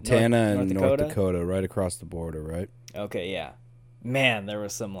and North Dakota, right across the border, right? Okay, yeah. Man, there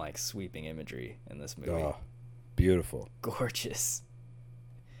was some like sweeping imagery in this movie. Oh, beautiful. Gorgeous.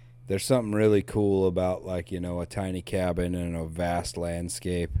 There's something really cool about like, a tiny cabin in a vast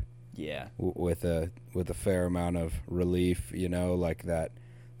landscape. Yeah. With a fair amount of relief, like that.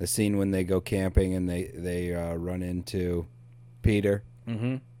 The scene when they go camping and they run into Peter.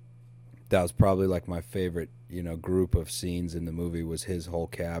 Mm-hmm. That was probably like my favorite, group of scenes in the movie was his whole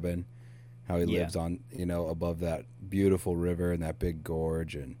cabin. How he lives on, above that beautiful river and that big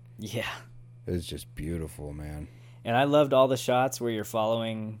gorge. And yeah. It was just beautiful, man. And I loved all the shots where you're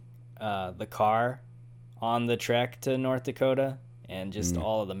following the car on the trek to North Dakota and just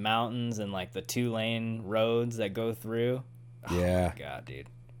all of the mountains and like the 2-lane roads that go through. Yeah. Oh my God, dude.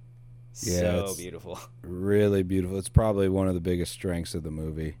 Yeah, so beautiful. Really beautiful. It's probably one of the biggest strengths of the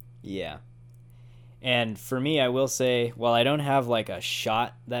movie. Yeah. And for me, I will say, while I don't have like a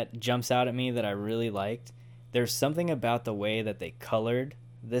shot that jumps out at me that I really liked, there's something about the way that they colored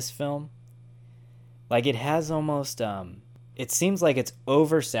this film. Like it has almost, it seems like it's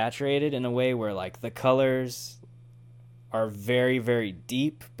oversaturated in a way where like the colors are very, very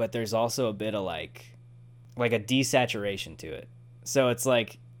deep, but there's also a bit of like a desaturation to it. So it's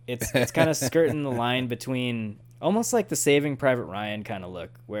like, it's kind of skirting the line between almost like the Saving Private Ryan kind of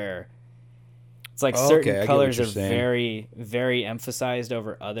look where it's like certain colors are very, very emphasized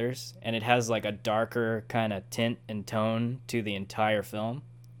over others, and it has like a darker kind of tint and tone to the entire film.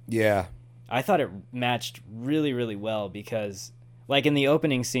 Yeah. I thought it matched really, really well because like in the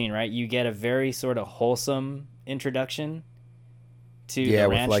opening scene, right, you get a very sort of wholesome introduction to the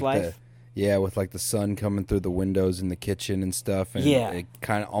ranch life. With like the sun coming through the windows in the kitchen and stuff. And it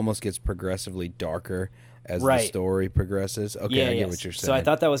kind of almost gets progressively darker as the story progresses. Okay, I get what you're saying. So I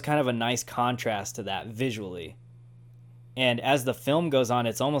thought that was kind of a nice contrast to that visually. And as the film goes on,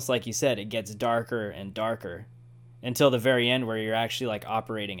 it's almost like you said, it gets darker and darker until the very end where you're actually like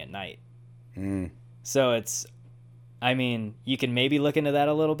operating at night. So it's, I mean, you can maybe look into that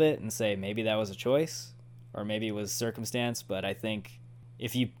a little bit and say maybe that was a choice or maybe it was circumstance, but I think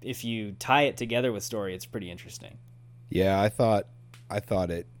if you tie it together with story, it's pretty interesting. Yeah, I thought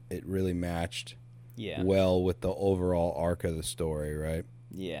it really matched well with the overall arc of the story, right?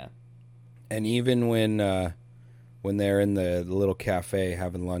 Yeah. And even when they're in the little cafe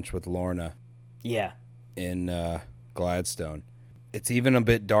having lunch with Lorna. Yeah. In Gladstone. It's even a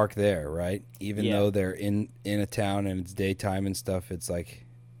bit dark there, right? Even though they're in a town and it's daytime and stuff, it's like,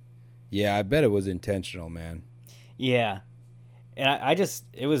 yeah, I bet it was intentional, man. Yeah. And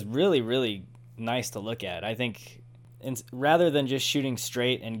it was really, really nice to look at. I think rather than just shooting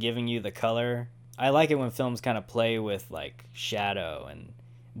straight and giving you the color, I like it when films kind of play with like shadow and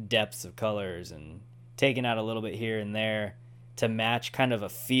depths of colors and taking out a little bit here and there to match kind of a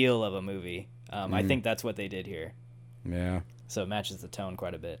feel of a movie. I think that's what they did here. Yeah. So it matches the tone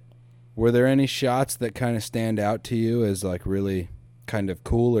quite a bit. Were there any shots that kind of stand out to you as like really kind of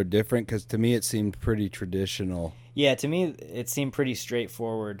cool or different? Because to me it seemed pretty traditional. Yeah, to me it seemed pretty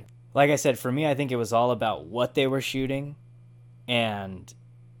straightforward. Like I said, for me I think it was all about what they were shooting and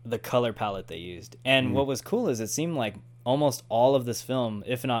the color palette they used. And what was cool is it seemed like almost all of this film,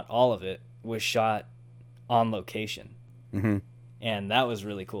 if not all of it, was shot on location. Mm-hmm. And that was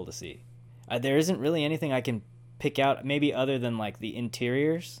really cool to see. There isn't really anything I can pick out, maybe other than like the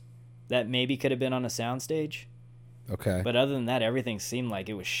interiors that maybe could have been on a soundstage. Okay. But other than that, everything seemed like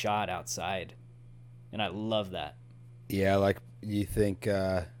it was shot outside. And I love that. Yeah, like you think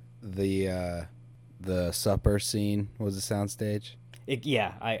the supper scene was a soundstage?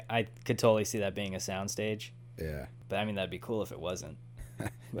 I could totally see that being a soundstage. Yeah. But I mean, that'd be cool if it wasn't.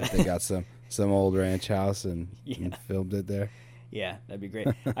 But they got some old ranch house and filmed it there. Yeah, that'd be great.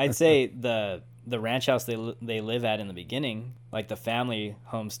 I'd say the ranch house they live at in the beginning, like the family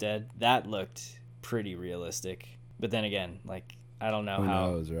homestead, that looked pretty realistic. But then again, like I don't know Who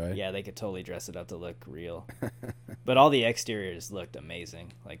knows, right? Yeah, they could totally dress it up to look real. But all the exteriors looked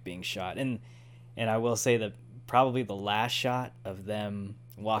amazing, like being shot. And I will say that probably the last shot of them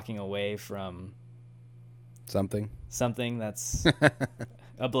walking away from something that's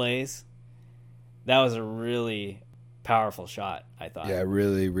ablaze, that was a really powerful shot, I thought. Yeah,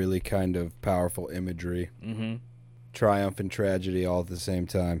 really, really kind of powerful imagery. Mm-hmm. triumph and tragedy all at the same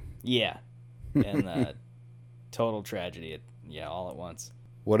time. Yeah. And total tragedy, all at once.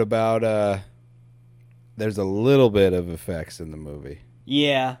 What about, there's a little bit of effects in the movie.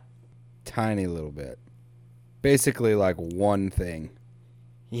 Yeah. Tiny little bit. Basically like one thing.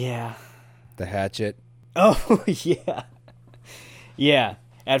 Yeah. The hatchet. Oh, yeah. Yeah.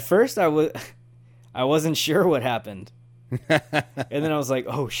 At first I wasn't sure what happened. And then I was like,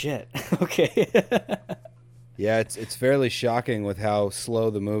 oh shit. Okay. Yeah, it's fairly shocking with how slow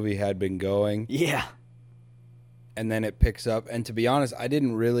the movie had been going. Yeah. And then it picks up. And to be honest, I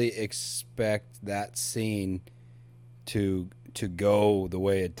didn't really expect that scene to go the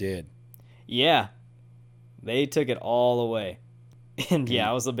way it did. Yeah. They took it all away. And yeah,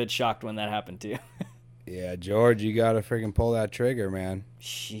 I was a bit shocked when that happened too. Yeah, George, you gotta freaking pull that trigger, man.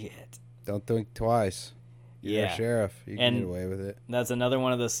 Shit. Don't think twice. You're a sheriff. You can get away with it. That's another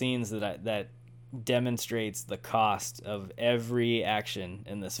one of those scenes that demonstrates the cost of every action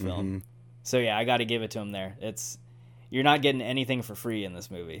in this film. Mm-hmm. So yeah, I got to give it to him there. You're not getting anything for free in this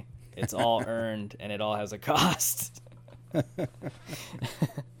movie. It's all earned, and it all has a cost.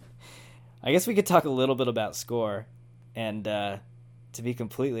 I guess we could talk a little bit about score, and to be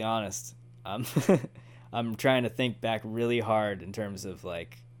completely honest, I'm trying to think back really hard in terms of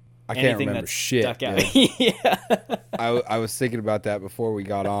like I can't remember shit. Stuck out. Yeah. I was thinking about that before we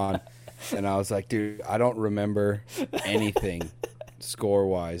got on, and I was like, dude, I don't remember anything score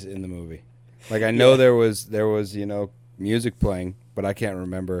wise in the movie. Like I know there was music playing, but I can't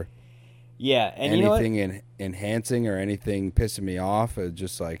remember. Yeah, and anything enhancing or anything pissing me off. It's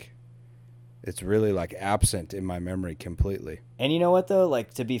just like it's really like absent in my memory completely. And you know what though?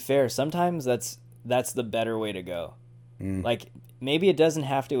 Like to be fair, sometimes that's the better way to go. Like maybe it doesn't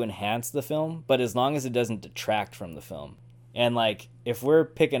have to enhance the film, but as long as it doesn't detract from the film. And like if we're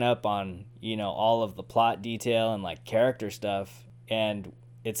picking up on, all of the plot detail and like character stuff, and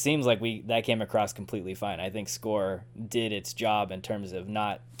it seems like that came across completely fine. I think score did its job in terms of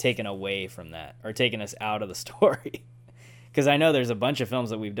not taking away from that or taking us out of the story. Because I know there's a bunch of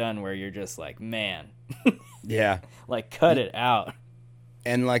films that we've done where you're just like, man. Yeah. Like, cut it out.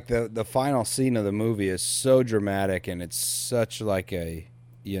 And like the final scene of the movie is so dramatic, and it's such like a,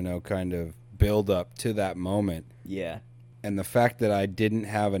 kind of build up to that moment. Yeah. And the fact that I didn't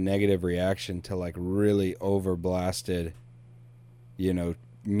have a negative reaction to like really overblasted,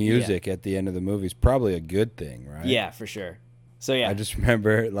 music at the end of the movie is probably a good thing, right? Yeah, for sure. So yeah. I just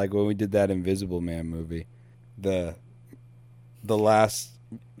remember like when we did that Invisible Man movie, the last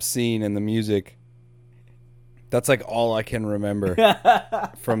scene and the music, that's like all I can remember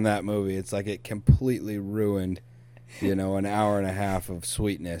from that movie. It's like it completely ruined, an hour and a half of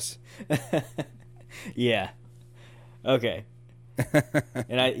sweetness. Yeah. Okay.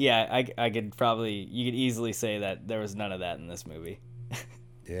 And I could you could easily say that there was none of that in this movie.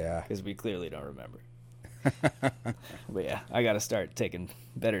 Yeah. Because we clearly don't remember. But yeah, I got to start taking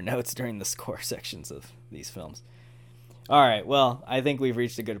better notes during the score sections of these films. All right, well, I think we've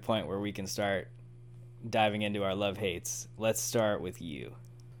reached a good point where we can start diving into our love-hates. Let's start with you.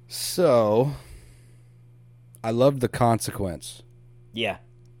 So, I loved the consequence. Yeah.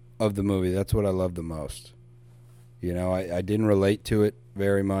 Of the movie. That's what I loved the most. I didn't relate to it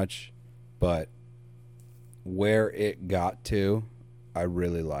very much, but where it got to, I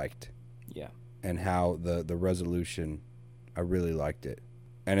really liked. Yeah. And how the resolution, I really liked it.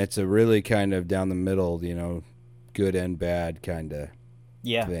 And it's a really kind of down the middle, good and bad kind of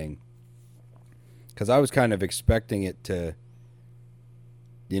thing. Because I was kind of expecting it to,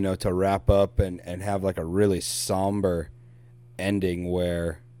 to wrap up and have like a really somber ending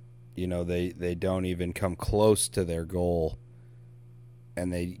where, they don't even come close to their goal.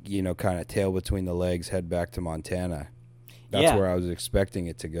 And they, kind of tail between the legs, head back to Montana. That's where I was expecting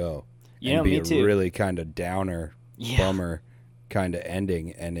it to go. And be a really kind of downer, bummer kind of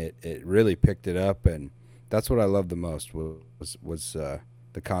ending. And it really picked it up, and that's what I loved the most was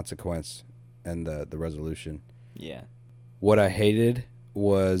the consequence and the resolution. Yeah. What I hated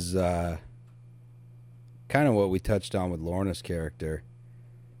was kind of what we touched on with Lorna's character.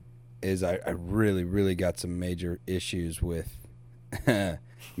 Is I really, really got some major issues with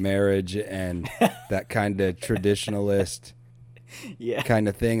marriage and that kind of traditionalist kind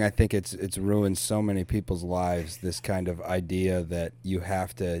of thing. I think it's ruined so many people's lives, this kind of idea that you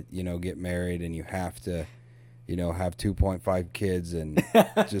have to, get married and you have to, have 2.5 kids and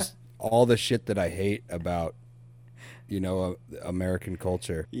just all the shit that I hate about, American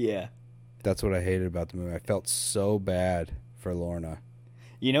culture. Yeah. That's what I hated about the movie. I felt so bad for Lorna.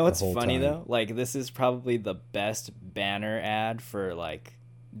 You know what's funny though? Like this is probably the best banner ad for like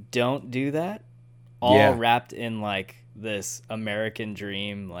don't do that. all wrapped in like this American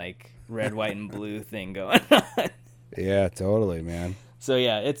dream, like red, white, and blue thing going on. Yeah, totally, man. So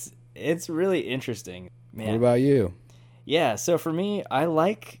yeah, it's really interesting, man. What about you? Yeah, so for me, I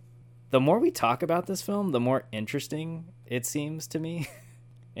like, the more we talk about this film, the more interesting it seems to me.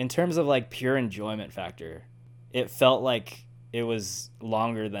 In terms of like pure enjoyment factor, it felt like it was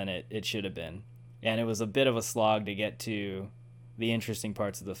longer than it should have been. And it was a bit of a slog to get to the interesting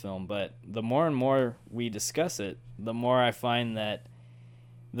parts of the film. But the more and more we discuss it, the more I find that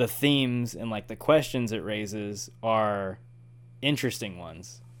the themes and like the questions it raises are interesting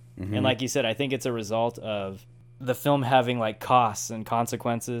ones. Mm-hmm. And like you said, I think it's a result of the film having like costs and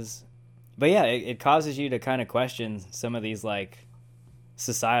consequences. But yeah, it causes you to kind of question some of these like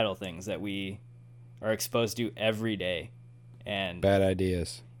societal things that we are exposed to every day. And bad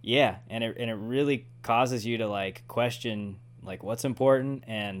ideas. Yeah, and it really causes you to like question like what's important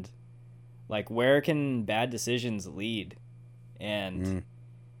and like where can bad decisions lead. And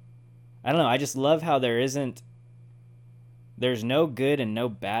I don't know, I just love how there's no good and no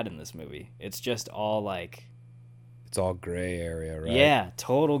bad in this movie. It's just all like, it's all gray area, right? Yeah,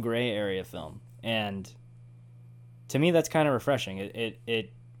 total gray area film. And to me that's kind of refreshing.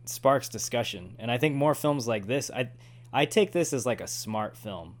 It sparks discussion. And I think more films like this, I take this as like a smart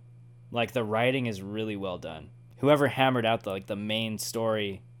film. Like the writing is really well done. Whoever hammered out the main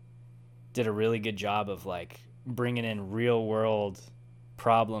story did a really good job of like bringing in real world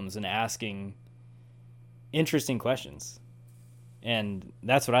problems and asking interesting questions. And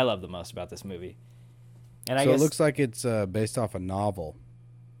that's what I love the most about this movie. And I guess it looks like it's based off a novel.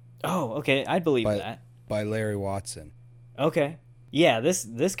 Oh, okay. I believe that. By Larry Watson. Okay. Yeah,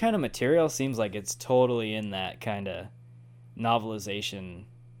 this kind of material seems like it's totally in that kind of novelization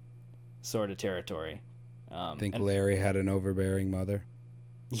sort of territory. Think Larry had an overbearing mother?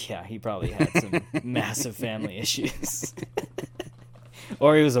 Yeah, he probably had some massive family issues.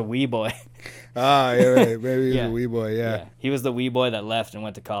 Or he was a wee boy. Ah, yeah, right. Maybe he was a wee boy, yeah. He was the wee boy that left and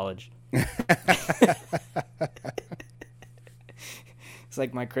went to college. It's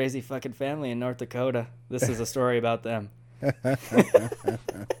like my crazy fucking family in North Dakota. This is a story about them.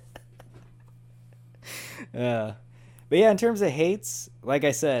 But yeah, in terms of hates, like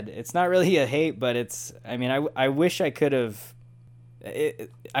I said, it's not really a hate, but it's, I mean, I wish I could have,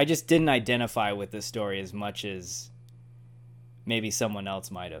 I just didn't identify with this story as much as maybe someone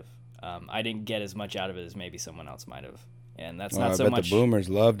else might have. I didn't get as much out of it as maybe someone else might have. And that's not so much. I bet the boomers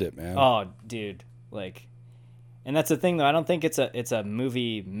loved it, man. Oh, dude. Like, and that's the thing, though. I don't think it's a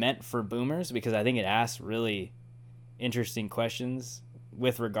movie meant for boomers, because I think it asks really interesting questions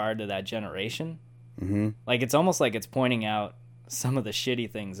with regard to that generation. Mm-hmm. Like, it's almost like it's pointing out some of the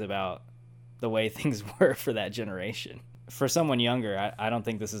shitty things about the way things were for that generation. For someone younger, I don't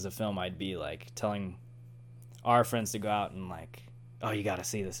think this is a film I'd be, like, telling our friends to go out and, like, oh, you got to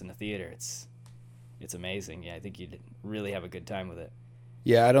see this in the theater. It's amazing. Yeah, I think you'd really have a good time with it.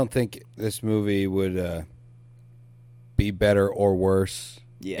 Yeah, I don't think this movie would be better or worse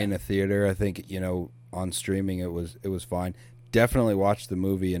in a theater. I think, on streaming it was fine. Definitely watch the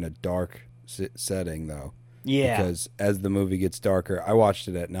movie in a dark setting, though. Yeah. Because as the movie gets darker, I watched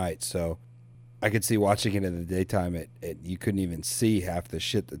it at night, so I could see watching it in the daytime, you couldn't even see half the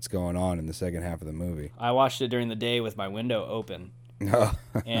shit that's going on in the second half of the movie. I watched it during the day with my window open.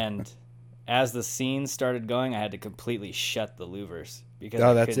 And as the scenes started going, I had to completely shut the louvers because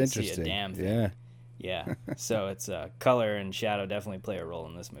I couldn't see a damn thing. Yeah. So it's color and shadow definitely play a role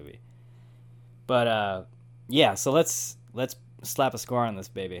in this movie. But yeah, so let's slap a score on this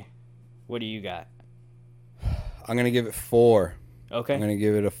baby. What do you got? I'm gonna give it 4. Okay. I'm gonna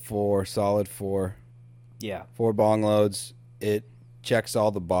give it a 4, solid 4. Yeah. 4 bong loads. It checks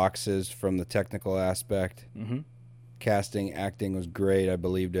all the boxes from the technical aspect. Mm-hmm. Casting, acting was great. I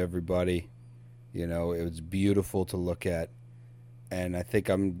believed everybody. It was beautiful to look at. And I think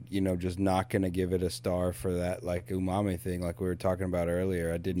I'm, just not going to give it a star for that, like, umami thing, like we were talking about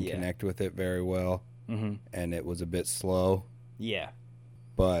earlier. I didn't connect with it very well. Mm-hmm. And it was a bit slow. Yeah.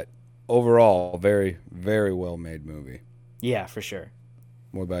 But overall, very, very well-made movie. Yeah, for sure.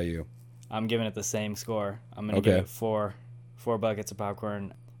 What about you? I'm giving it the same score. I'm going to give it 4 buckets of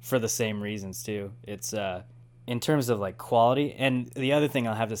popcorn for the same reasons, too. It's, in terms of, like, quality. And the other thing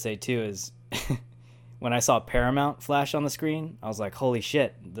I'll have to say, too, is when I saw Paramount flash on the screen, I was like, holy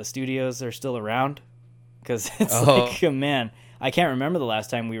shit, the studios are still around? Because it's like, man, I can't remember the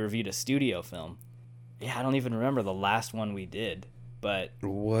last time we reviewed a studio film. Yeah, I don't even remember the last one we did. But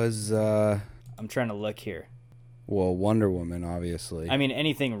was I'm trying to look here. Well, Wonder Woman, obviously. I mean,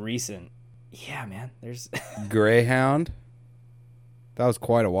 anything recent. Yeah, man. There's Greyhound. That was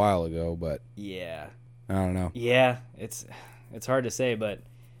quite a while ago, but yeah, I don't know. Yeah, it's hard to say, but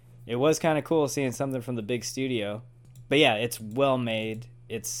it was kind of cool seeing something from the big studio. But yeah, it's well made.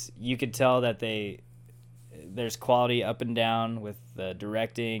 You could tell that there's quality up and down with the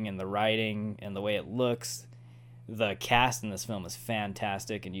directing and the writing and the way it looks. The cast in this film is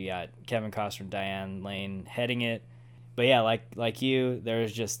fantastic, and you got Kevin Costner and Diane Lane heading it. But yeah, like you,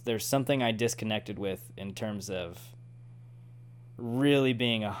 there's something I disconnected with in terms of really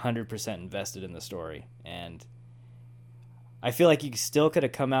being 100% invested in the story. And I feel like you still could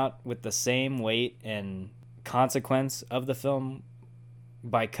have come out with the same weight and consequence of the film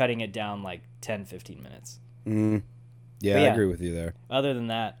by cutting it down like 10-15 minutes. Yeah, I agree with you there. Other than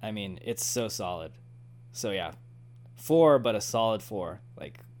that, I mean, it's so solid. So yeah, 4, but a solid 4,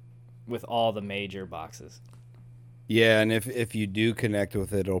 like with all the major boxes. Yeah, and if you do connect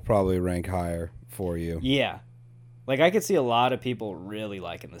with it, it'll probably rank higher for you. Yeah. Like, I could see a lot of people really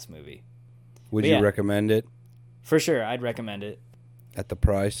liking this movie. Would you recommend it? For sure, I'd recommend it. At the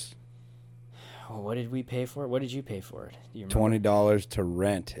price? Oh, what did we pay for it? What did you pay for it? Do you remember? $20 to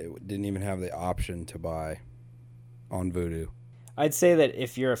rent. It didn't even have the option to buy on Vudu. I'd say that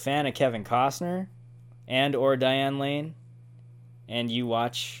if you're a fan of Kevin Costner and or Diane Lane, and you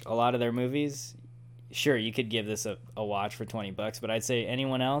watch a lot of their movies, sure, you could give this a watch for $20, but I'd say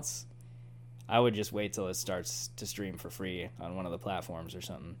anyone else, I would just wait till it starts to stream for free on one of the platforms or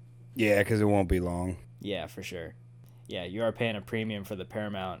something. Yeah, because it won't be long. Yeah, for sure. Yeah, you are paying a premium for the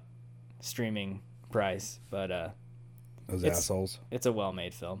Paramount streaming price, but those assholes. It's a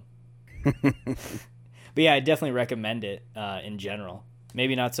well-made film. But yeah, I definitely recommend it in general.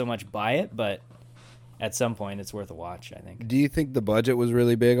 Maybe not so much buy it, but at some point it's worth a watch, I think. Do you think the budget was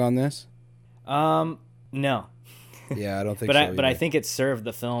really big on this? No. Yeah, I don't think but so. But I think it served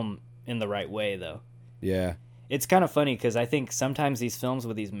the film in the right way, though. Yeah. It's kind of funny because I think sometimes these films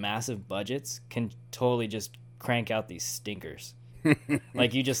with these massive budgets can totally just crank out these stinkers.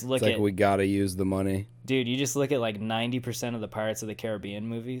 Like, you just look it's like we gotta use the money. Dude, you just look at like 90% of the Pirates of the Caribbean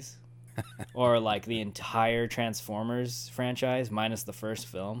movies. Or like the entire Transformers franchise minus the first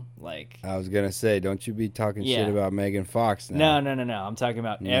film. Like, I was gonna say, don't you be talking shit about Megan Fox now. No. I'm talking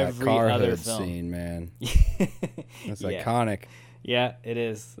about every car other hood film. Scene, man. That's iconic. Yeah, it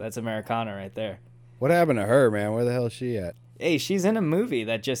is. That's Americana right there. What happened to her, man? Where the hell is she at? Hey, she's in a movie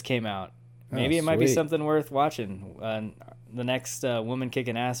that just came out. Maybe it might be something worth watching. The next Woman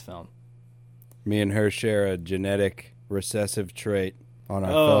Kicking Ass film. Me and her share a genetic recessive trait on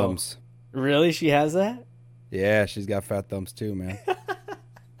our thumbs. Really? She has that? Yeah, she's got fat thumbs too, man.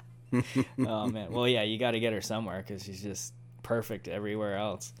 Oh, man. Well, yeah, you got to get her somewhere because she's just perfect everywhere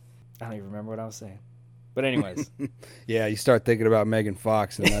else. I don't even remember what I was saying. But anyways. Yeah, you start thinking about Megan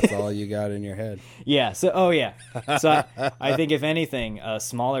Fox and that's all you got in your head. Yeah. So, So I think if anything, a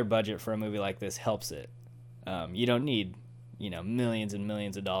smaller budget for a movie like this helps it. You don't need, millions and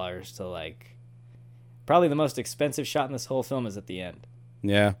millions of dollars to like. Probably the most expensive shot in this whole film is at the end.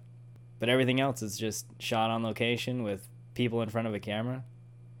 Yeah. But everything else is just shot on location with people in front of a camera.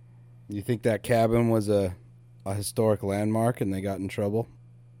 You think that cabin was a historic landmark and they got in trouble?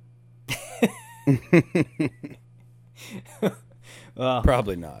 Well,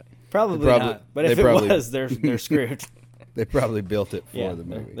 probably not. Probably not. But if it was, they're screwed. They probably built it for the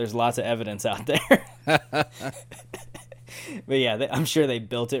movie. There's lots of evidence out there. But yeah, I'm sure they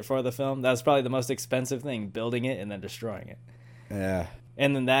built it for the film. That was probably the most expensive thing, building it and then destroying it. Yeah.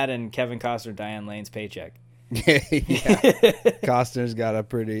 And then that and Kevin Costner, Diane Lane's paycheck. Yeah. Costner's got a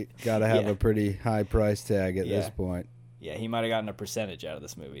pretty high price tag at this point. Yeah, he might have gotten a percentage out of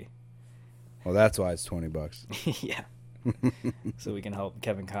this movie. Well, that's why it's $20. Yeah. So we can help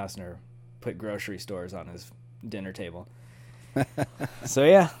Kevin Costner put grocery stores on his dinner table. So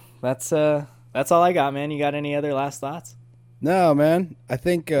yeah, that's all I got, man. You got any other last thoughts? No, man. I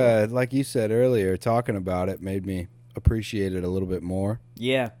think like you said earlier, talking about it made me appreciate it a little bit more.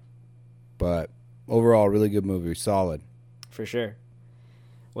 Yeah. But overall, really good movie. Solid. For sure.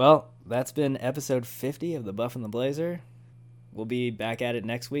 Well, that's been episode 50 of The Buff and the Blazer. We'll be back at it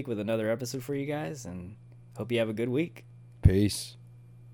next week with another episode for you guys, and hope you have a good week. Peace.